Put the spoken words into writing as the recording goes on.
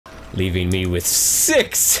leaving me with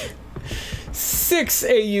 6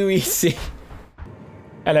 AUEC.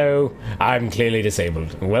 Hello, I'm clearly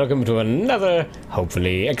disabled. Welcome to another,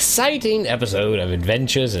 hopefully exciting episode of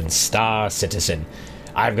Adventures in Star Citizen.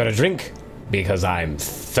 I've got a drink because I'm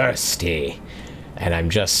thirsty, and I'm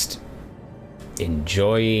just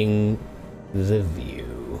enjoying the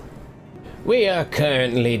view. We are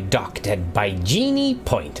currently docked at Bygenie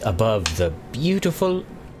Point above the beautiful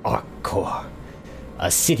Arc Core, a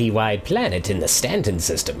citywide planet in the Stanton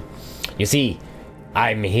system. You see,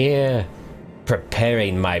 I'm here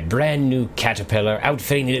preparing my brand new Caterpillar,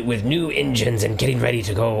 outfitting it with new engines, and getting ready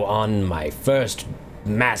to go on my first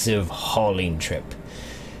massive hauling trip.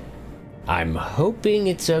 I'm hoping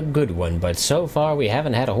it's a good one, but so far we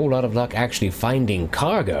haven't had a whole lot of luck actually finding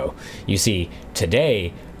cargo. You see,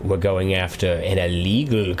 today we're going after an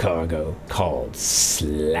illegal cargo called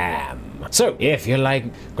Slam. So, if you like,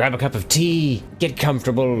 grab a cup of tea, get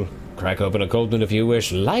comfortable, crack open a cold one if you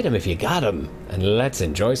wish, light 'em if you got 'em, and let's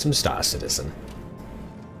enjoy some Star Citizen.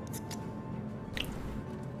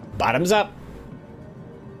 Bottoms up!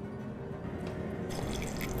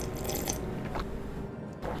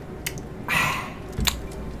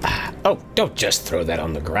 Oh, don't just throw that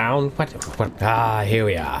on the ground. What? Ah, here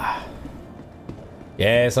we are.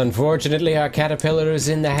 Yes, unfortunately our Caterpillar is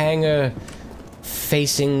in the hangar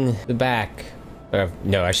facing the back.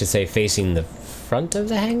 No, I should say facing the front of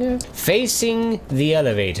the hangar? Facing the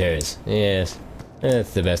elevators. Yes,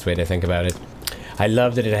 that's the best way to think about it. I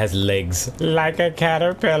love that it has legs like a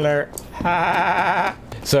caterpillar.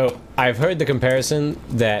 So I've heard the comparison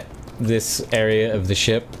that this area of the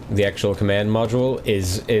ship, the actual command module,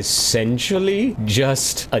 is essentially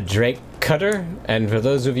just a Drake cutter, and for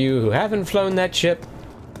those of you who haven't flown that ship,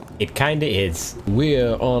 it kinda is.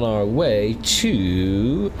 We're on our way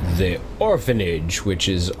to the orphanage, which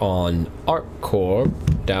is on Arc Core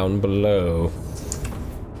down below.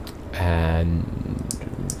 And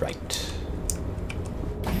right.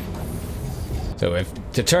 So I've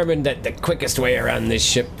determined that the quickest way around this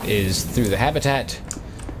ship is through the habitat,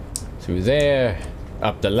 through there,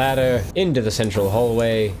 up the ladder, into the central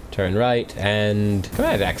hallway, turn right, and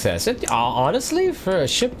command access. Honestly, for a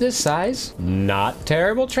ship this size, not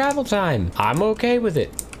terrible travel time. I'm okay with it.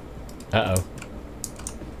 Uh-oh.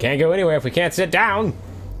 Can't go anywhere if we can't sit down.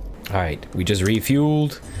 Alright, we just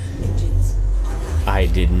refueled. I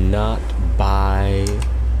did not buy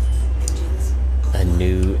a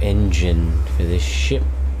new engine for this ship.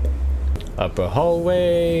 Upper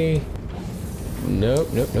hallway. Nope.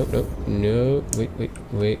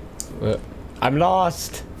 Wait. I'm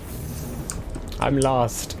lost.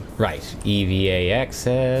 Right. EVA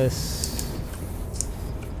access.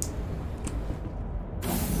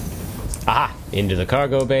 Aha! Into the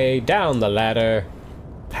cargo bay, down the ladder,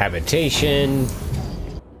 habitation,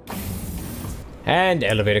 and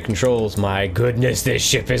elevator controls. My goodness, this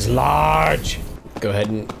ship is large! Go ahead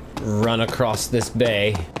and run across this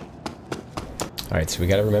bay. Alright, so we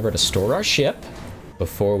gotta remember to store our ship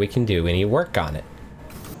before we can do any work on it.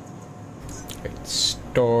 Right,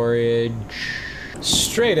 storage.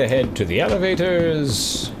 Straight ahead to the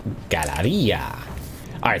elevators. Galleria.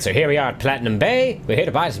 Alright, so here we are at Platinum Bay. We're here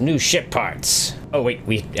to buy some new ship parts. Oh wait,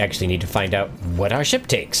 we actually need to find out what our ship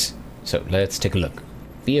takes. So let's take a look.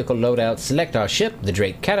 Vehicle loadout, select our ship, the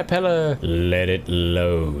Drake Caterpillar. Let it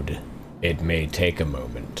load. It may take a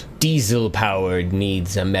moment. Diesel powered,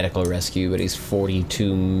 needs a medical rescue, but he's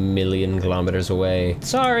 42 million kilometers away.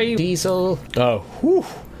 Sorry, Diesel. Oh, whew.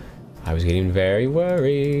 I was getting very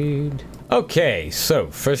worried. Okay, so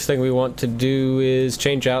first thing we want to do is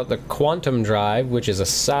change out the quantum drive, which is a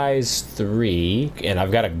size 3, and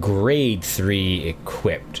I've got a grade 3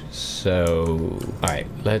 equipped. So, alright,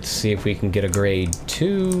 let's see if we can get a grade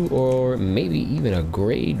 2 or maybe even a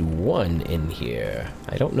grade 1 in here.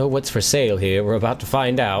 I don't know what's for sale here. We're about to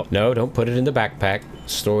find out. No, don't put it in the backpack.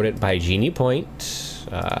 Stored it by Bygenie Point.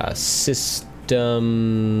 Systems...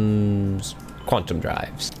 Quantum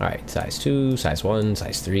drives. Alright, size 2, size 1,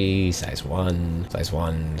 size 3, size 1, size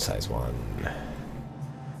 1, size 1.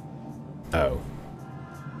 Oh.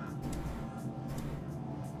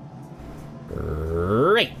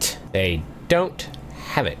 Great! They don't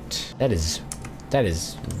have it. That is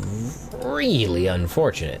really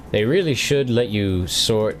unfortunate. They really should let you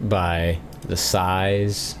sort by the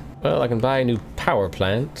size. Well, I can buy a new power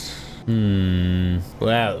plant.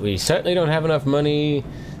 Well, we certainly don't have enough money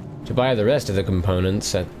to buy the rest of the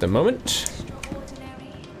components at the moment.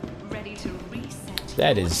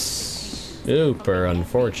 That is super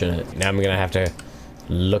unfortunate. Now I'm gonna have to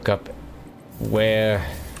look up where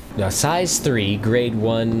the size 3, grade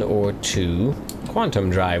 1 or 2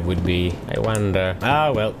 quantum drive would be. I wonder.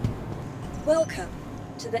 Ah, well, Welcome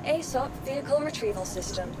to the ASOP Vehicle Retrieval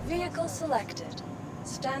System. Vehicle selected.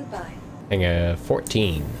 Stand by. Hang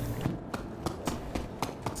 14.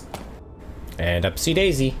 And upsy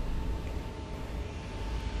daisy.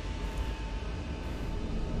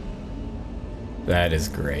 That is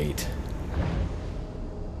great.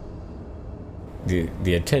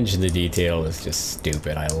 The attention to detail is just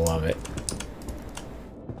stupid. I love it.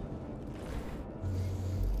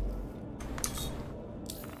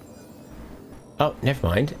 Oh, never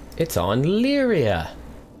mind. It's on Lyria.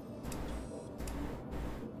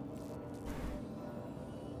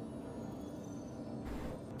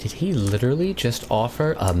 Did he literally just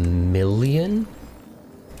offer $1 million?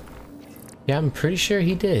 Yeah, I'm pretty sure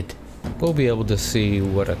he did. We'll be able to see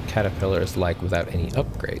what a caterpillar is like without any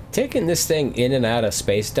upgrade. Taking this thing in and out of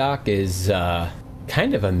space dock is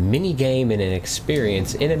kind of a mini game and an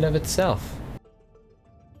experience in and of itself.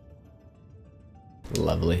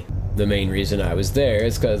 Lovely. The main reason I was there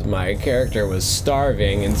is because my character was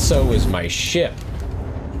starving and so was my ship.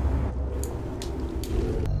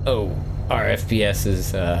 Oh, our FPS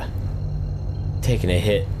is taking a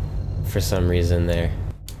hit for some reason there.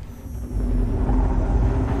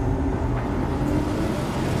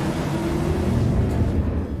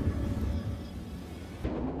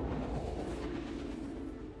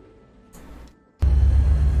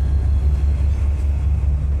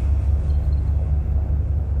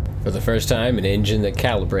 For the first time, an engine that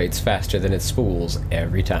calibrates faster than it spools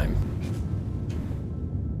every time.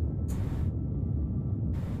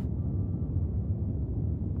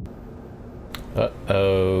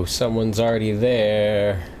 Uh-oh, someone's already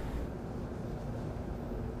there.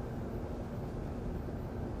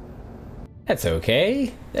 That's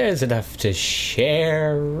okay. There's enough to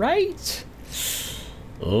share, right?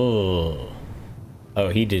 Oh. Oh,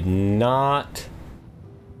 he did not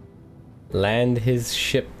land his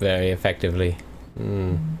ship very effectively.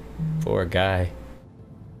 Poor guy.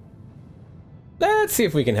 Let's see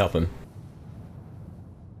if we can help him.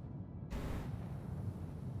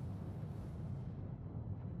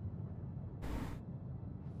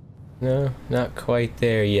 No, not quite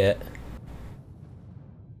there yet.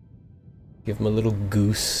 Give him a little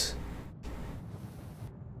goose.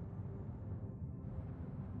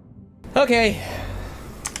 Okay.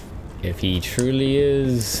 If he truly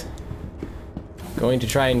is going to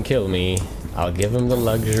try and kill me, I'll give him the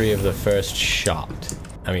luxury of the first shot.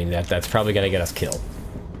 I mean, that's probably gonna get us killed,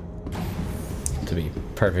 to be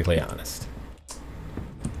perfectly honest.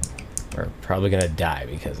 We're probably gonna die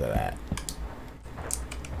because of that.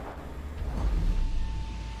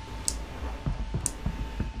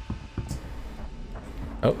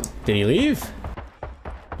 Oh, did he leave?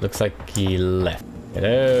 Looks like he left.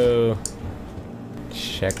 Hello.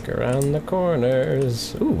 Check around the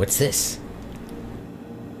corners. Ooh, what's this?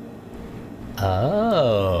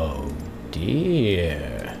 Oh,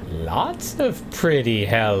 dear. Lots of pretty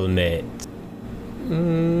helmets.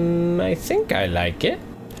 I think I like it.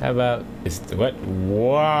 How about this? What?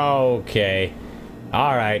 Whoa, okay.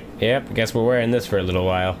 Alright, yep, guess we're wearing this for a little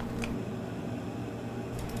while.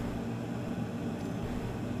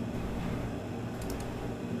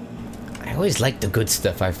 I always like the good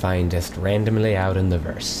stuff I find just randomly out in the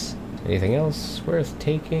verse. Anything else worth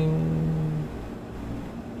taking?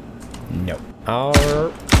 No.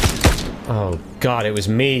 Oh god, it was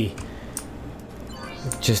me.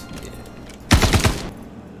 Just...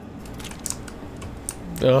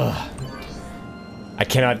 Ugh. I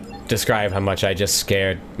cannot describe how much I just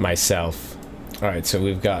scared myself. Alright, so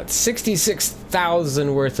we've got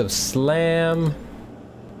 66,000 worth of slam.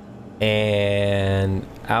 And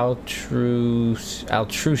Altrucia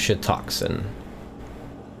toxin.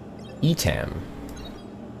 Etam.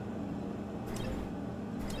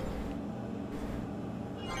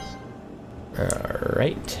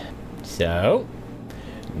 Alright. So,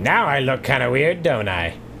 now I look kind of weird, don't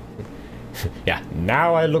I? Yeah,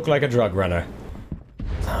 now I look like a drug runner.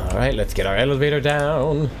 Alright, let's get our elevator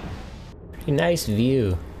down. Pretty nice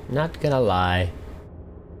view, not gonna lie.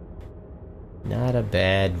 Not a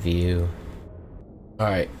bad view.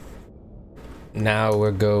 Alright. Now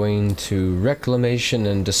we're going to Reclamation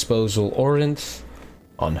and Disposal Orient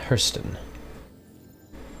on Hurston.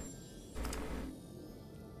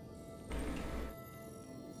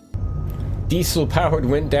 Diesel powered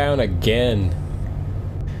went down again.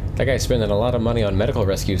 That guy's spending a lot of money on medical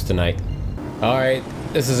rescues tonight. Alright,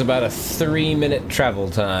 this is about a 3-minute travel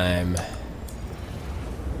time.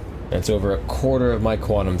 That's over a quarter of my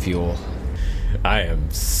quantum fuel. I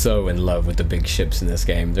am so in love with the big ships in this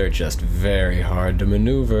game. They're just very hard to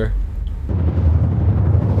maneuver.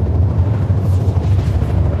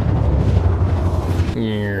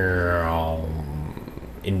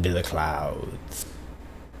 into the clouds.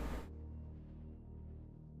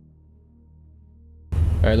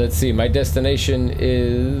 Alright, let's see. My destination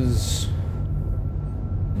is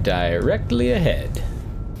directly ahead.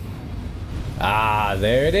 Ah,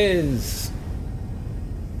 there it is.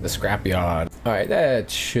 The scrapyard. Alright,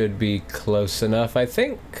 that should be close enough, I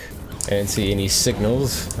think. I didn't see any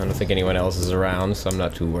signals. I don't think anyone else is around, so I'm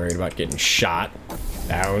not too worried about getting shot.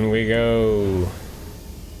 Down we go.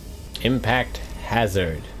 Impact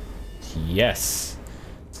hazard. Yes.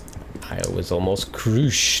 I was almost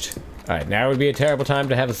crushed. Alright, now would be a terrible time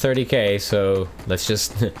to have a 30k, so let's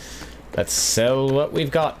just... let's sell what we've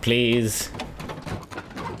got, please.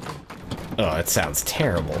 Oh, that sounds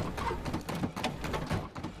terrible.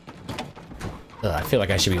 I feel like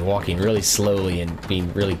I should be walking really slowly and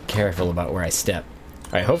being really careful about where I step.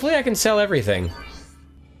 Alright, hopefully I can sell everything.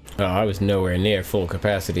 Oh, I was nowhere near full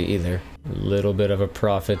capacity either. A little bit of a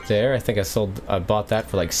profit there. I think I bought that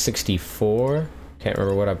for like 64. Can't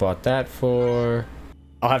remember what I bought that for.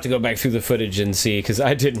 I'll have to go back through the footage and see, because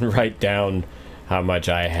I didn't write down how much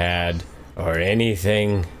I had or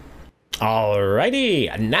anything.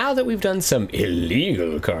 Alrighty, now that we've done some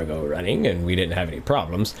illegal cargo running and we didn't have any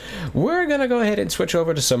problems, we're gonna go ahead and switch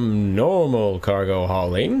over to some normal cargo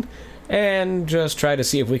hauling and just try to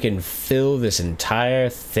see if we can fill this entire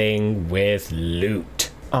thing with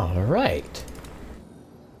loot. Alright.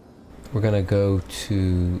 We're gonna go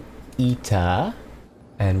to Ita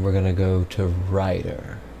and we're gonna go to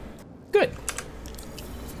Ryder. Good.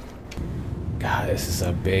 God, this is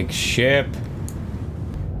a big ship.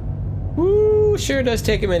 Woo, sure does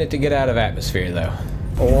take a minute to get out of atmosphere, though.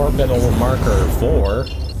 Orbital marker 4,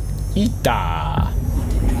 Ita.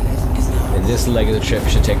 And this leg of the trip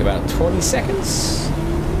should take about 20 seconds.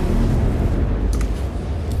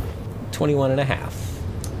 21 and a half.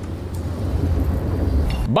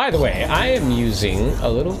 By the way, I am using a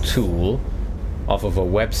little tool off of a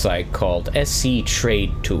website called SC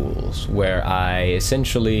Trade Tools, where I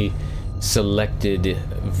essentially selected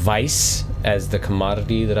Vice as the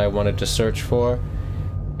commodity that I wanted to search for,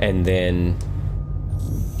 and then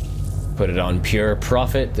put it on pure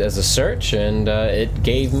profit as a search, and it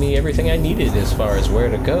gave me everything I needed as far as where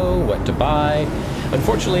to go, what to buy.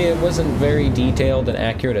 Unfortunately, it wasn't very detailed and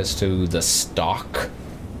accurate as to the stock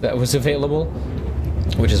that was available,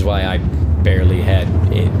 which is why I barely had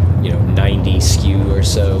it, 90 SKU or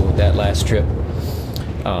so that last trip,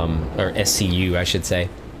 or SCU I should say.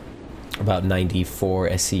 About 94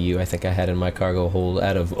 SCU I think I had in my cargo hold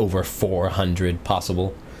out of over 400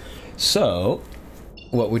 possible. So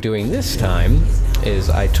what we're doing this time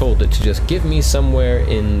is I told it to just give me somewhere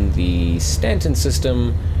in the Stanton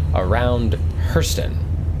system around Hurston,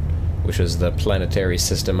 which is the planetary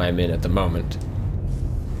system I'm in at the moment.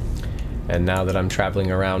 And now that I'm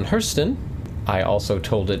traveling around Hurston, I also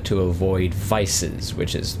told it to avoid Vices,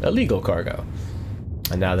 which is illegal cargo.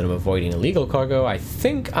 And now that I'm avoiding illegal cargo, I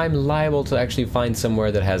think I'm liable to actually find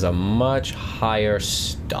somewhere that has a much higher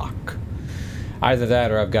stock. Either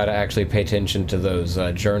that, or I've got to actually pay attention to those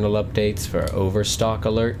journal updates for overstock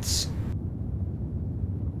alerts.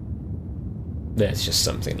 There's just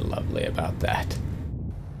something lovely about that.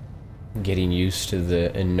 Getting used to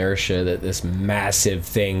the inertia that this massive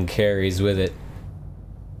thing carries with it.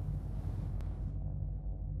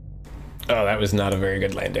 Oh, that was not a very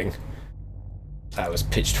good landing. I was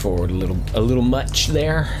pitched forward a little much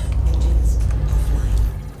there.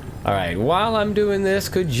 Alright, while I'm doing this,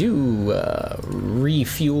 could you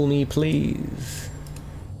refuel me, please?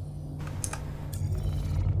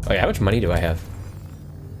 Oh yeah, how much money do I have?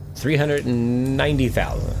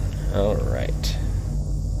 390,000. Alright.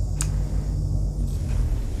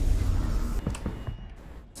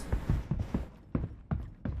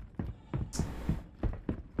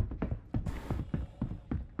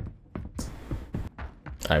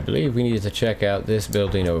 I believe we need to check out this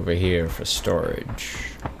building over here for storage.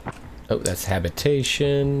 Oh, that's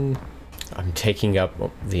habitation. I'm taking up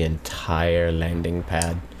the entire landing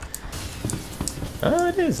pad. Oh,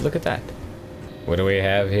 it is. Look at that. What do we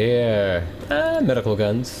have here? Medical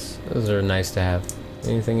guns. Those are nice to have.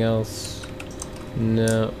 Anything else?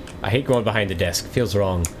 No. I hate going behind the desk. Feels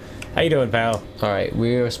wrong. How you doing, pal? Alright,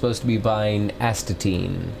 we're supposed to be buying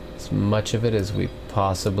astatine. As much of it as we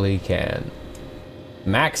possibly can.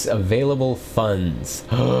 Max available funds.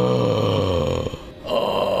 Oh,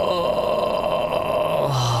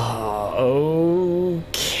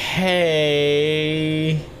 okay.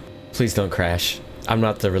 Please don't crash. I'm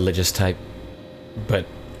not the religious type, but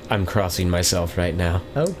I'm crossing myself right now.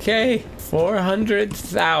 Okay,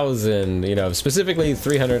 400,000, specifically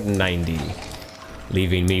 390,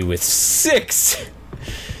 leaving me with six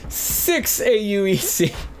 6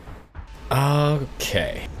 AUEC.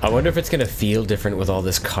 Okay. I wonder if it's gonna feel different with all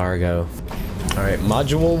this cargo. Alright,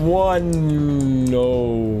 module 1.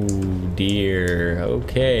 Oh dear.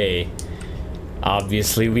 Okay.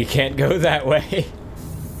 Obviously we can't go that way.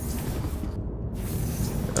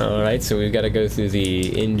 Alright, so we've got to go through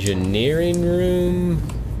the engineering room.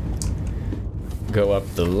 Go up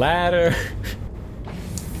the ladder.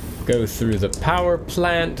 Go through the power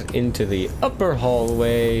plant into the upper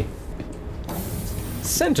hallway.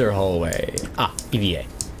 Center hallway. Ah, EVA.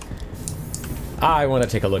 I want to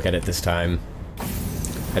take a look at it this time.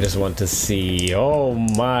 I just want to see. Oh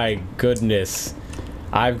my goodness.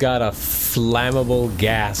 I've got a flammable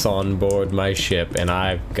gas on board my ship, and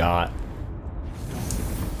I've got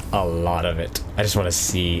a lot of it. I just want to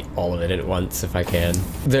see all of it at once if I can.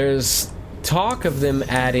 There's talk of them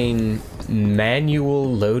adding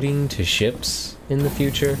manual loading to ships in the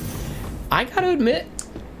future. I gotta admit,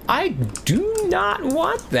 I do not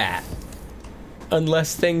want that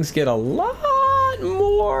unless things get a lot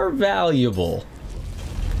more valuable.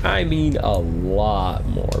 I mean, a lot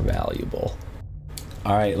more valuable.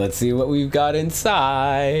 Alright, let's see what we've got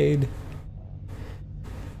inside.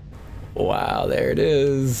 Wow, there it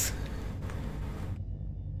is.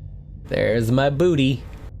 There's my booty.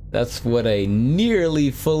 That's what a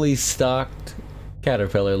nearly fully stocked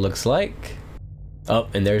caterpillar looks like. Oh,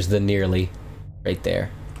 and there's the nearly right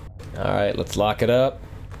there. Alright, let's lock it up.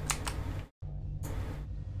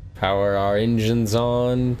 Power our engines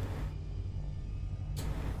on.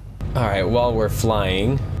 Alright, while we're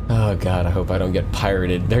flying. Oh god, I hope I don't get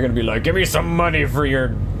pirated. They're gonna be like, give me some money for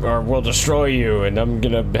your, or we'll destroy you. And I'm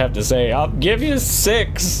gonna have to say, I'll give you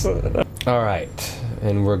 6. Alright,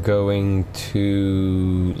 and we're going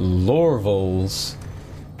to Lorville's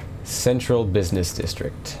Central Business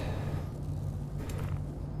District.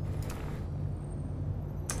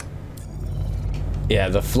 Yeah,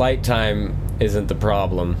 the flight time isn't the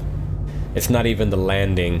problem. It's not even the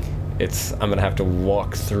landing. It's, I'm gonna have to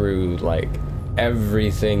walk through, like,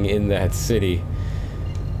 everything in that city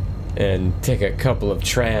and take a couple of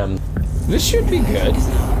trams. This should be good.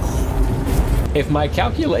 If my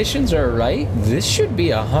calculations are right, this should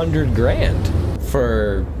be 100 grand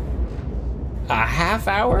for a half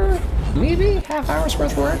hour? Maybe? Half hour's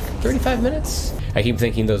worth of work? 35 minutes? I keep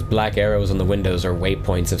thinking those black arrows on the windows are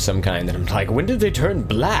waypoints of some kind, and I'm like, when did they turn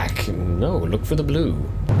black? No, look for the blue.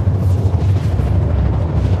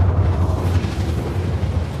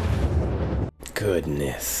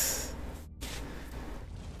 Goodness.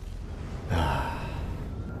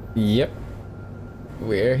 Yep.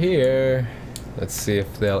 We're here. Let's see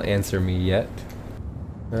if they'll answer me yet.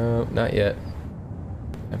 No, not yet.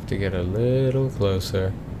 Have to get a little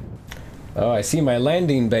closer. Oh, I see my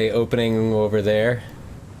landing bay opening over there.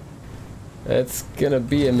 It's gonna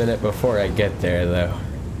be a minute before I get there, though.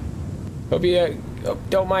 Hope you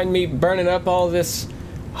don't mind me burning up all this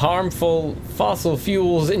harmful fossil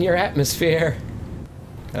fuels in your atmosphere.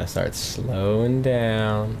 Gotta start slowing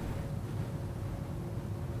down.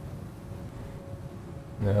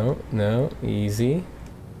 No, no, easy.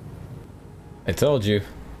 I told you,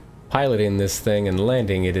 piloting this thing and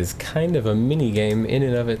landing it is kind of a mini game in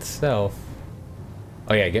and of itself.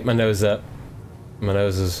 Oh yeah, get my nose up. My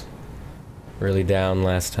nose is really down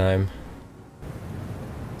last time.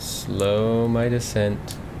 Slow my descent.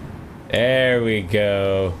 There we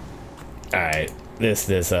go. Alright,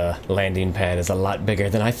 this landing pad is a lot bigger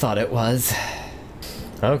than I thought it was.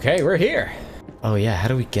 Okay, we're here. Oh yeah, how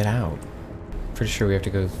do we get out? Pretty sure we have to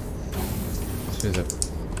go through the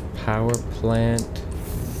power plant,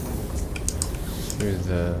 through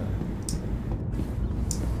the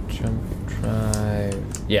jump drive.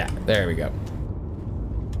 Yeah, there we go.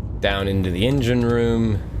 Down into the engine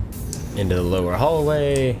room, into the lower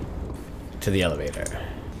hallway, to the elevator.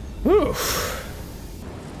 Whew.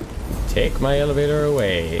 Take my elevator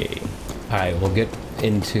away. Alright, we'll get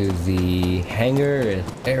into the hangar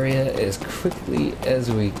area as quickly as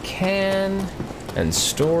we can and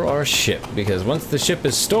store our ship, because once the ship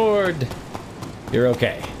is stored, you're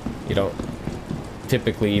okay. You don't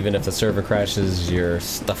typically, even if the server crashes, your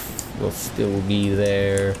stuff will still be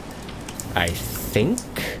there. I think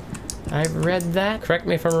I've read that. Correct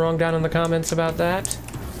me if I'm wrong down in the comments about that.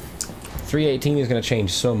 318 is going to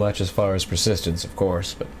change so much as far as persistence, of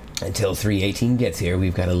course, but until 318 gets here,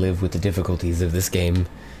 we've got to live with the difficulties of this game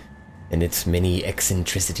and its many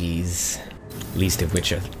eccentricities, least of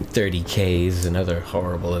which are 30Ks and other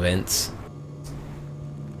horrible events.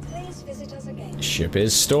 Please visit us again. Ship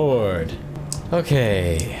is stored.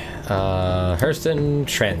 Okay, Hurston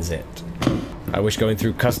Transit. I wish going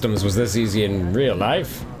through customs was this easy in real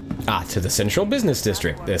life. Ah, to the Central Business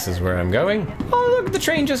District. This is where I'm going. Oh, look, the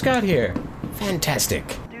train just got here.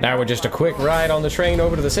 Fantastic. Now we're just a quick ride on the train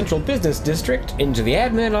over to the Central Business District, into the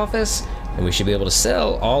admin office, and we should be able to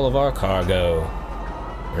sell all of our cargo.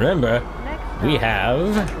 Remember, we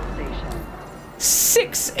have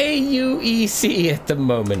 6 AUEC at the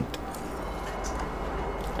moment.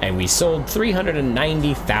 And we sold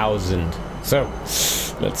 390,000. So,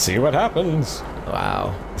 let's see what happens.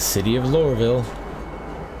 Wow. The city of Lorville.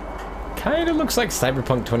 Kinda looks like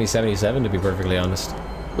Cyberpunk 2077, to be perfectly honest.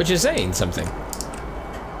 Which is saying something.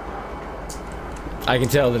 I can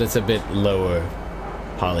tell that it's a bit lower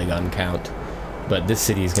polygon count. But this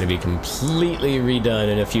city is going to be completely redone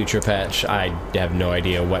in a future patch. I have no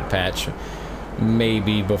idea what patch.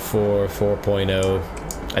 Maybe before 4.0.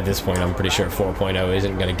 At this point, I'm pretty sure 4.0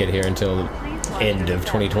 isn't going to get here until end of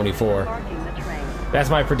 2024. That's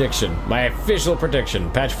my prediction. My official prediction.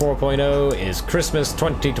 Patch 4.0 is Christmas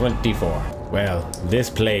 2024. Well, this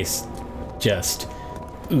place just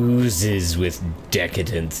oozes with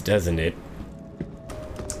decadence, doesn't it?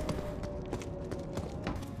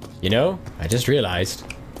 You know, I just realized.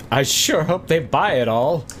 I sure hope they buy it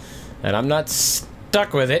all, and I'm not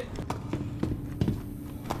stuck with it.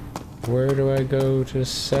 Where do I go to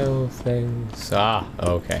sell things? Ah,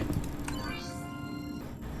 okay.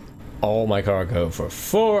 All my cargo for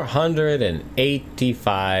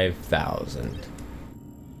 485,000.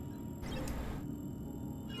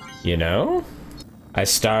 You know, I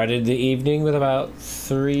started the evening with about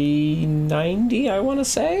 390, I want to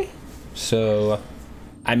say. So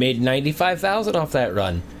I made 95,000 off that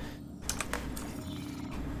run.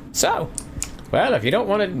 So, well, if you don't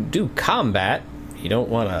want to do combat, you don't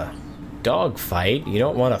want to dogfight, you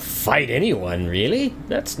don't want to fight anyone, really,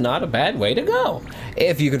 that's not a bad way to go.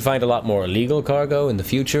 If you can find a lot more illegal cargo in the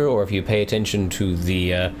future, or if you pay attention to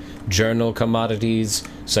the journal commodities,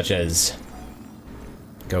 such as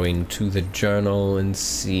going to the journal and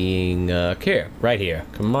seeing, here, right here,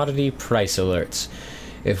 commodity price alerts.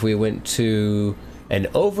 If we went to an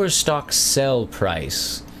overstock sell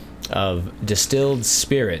price of distilled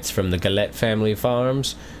spirits from the Galette family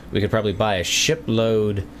farms, we could probably buy a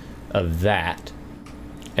shipload of that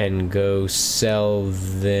and go sell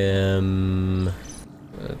them.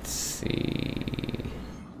 Let's see.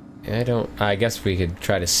 I guess we could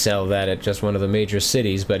try to sell that at just one of the major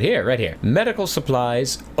cities, but here, right here. Medical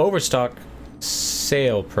supplies, overstock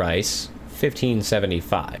sale price,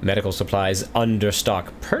 1575. Medical supplies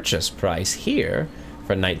understock purchase price here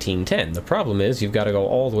for 1910. The problem is you've got to go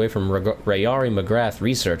all the way from Rayari McGrath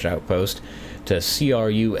Research Outpost to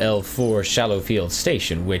CRU-L4 Shallowfield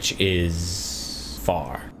Station, which is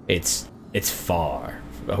far. It's far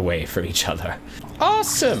away from each other.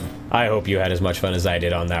 Awesome! I hope you had as much fun as I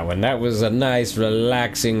did on that one. That was a nice,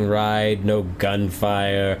 relaxing ride. No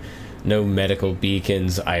gunfire, no medical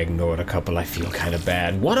beacons. I ignored a couple. I feel kind of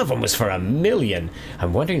bad. One of them was for $1 million.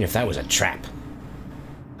 I'm wondering if that was a trap.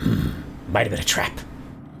 Might have been a trap.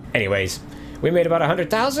 Anyways, we made about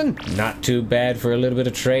 100,000. Not too bad for a little bit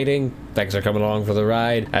of trading. Thanks for coming along for the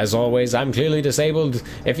ride. As always, I'm clearly disabled.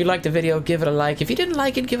 If you liked the video, give it a like. If you didn't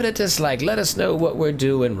like it, give it a dislike. Let us know what we're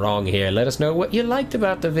doing wrong here. Let us know what you liked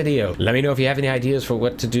about the video. Let me know if you have any ideas for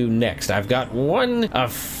what to do next. I've got one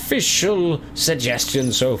official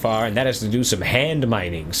suggestion so far, and that is to do some hand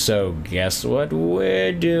mining. So guess what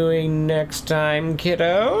we're doing next time,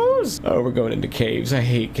 kiddos? Oh, we're going into caves. I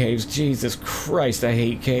hate caves. Jesus Christ, I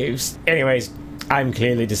hate caves. Anyways, I'm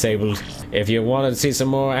clearly disabled. If you want to see some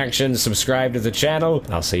more action, subscribe to the channel.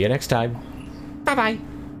 I'll see you next time. Bye-bye.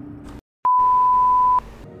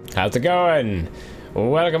 How's it going?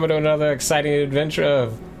 Welcome to another exciting adventure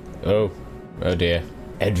of... Oh dear.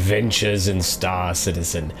 Adventures in Star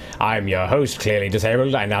Citizen. I'm your host, clearly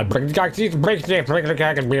disabled, and I'll bring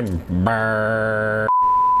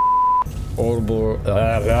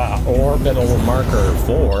orbital marker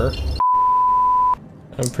 4.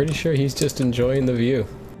 I'm pretty sure he's just enjoying the view.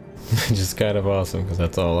 Just kind of awesome, because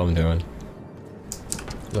that's all I'm doing.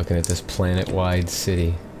 Looking at this planet-wide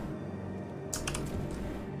city.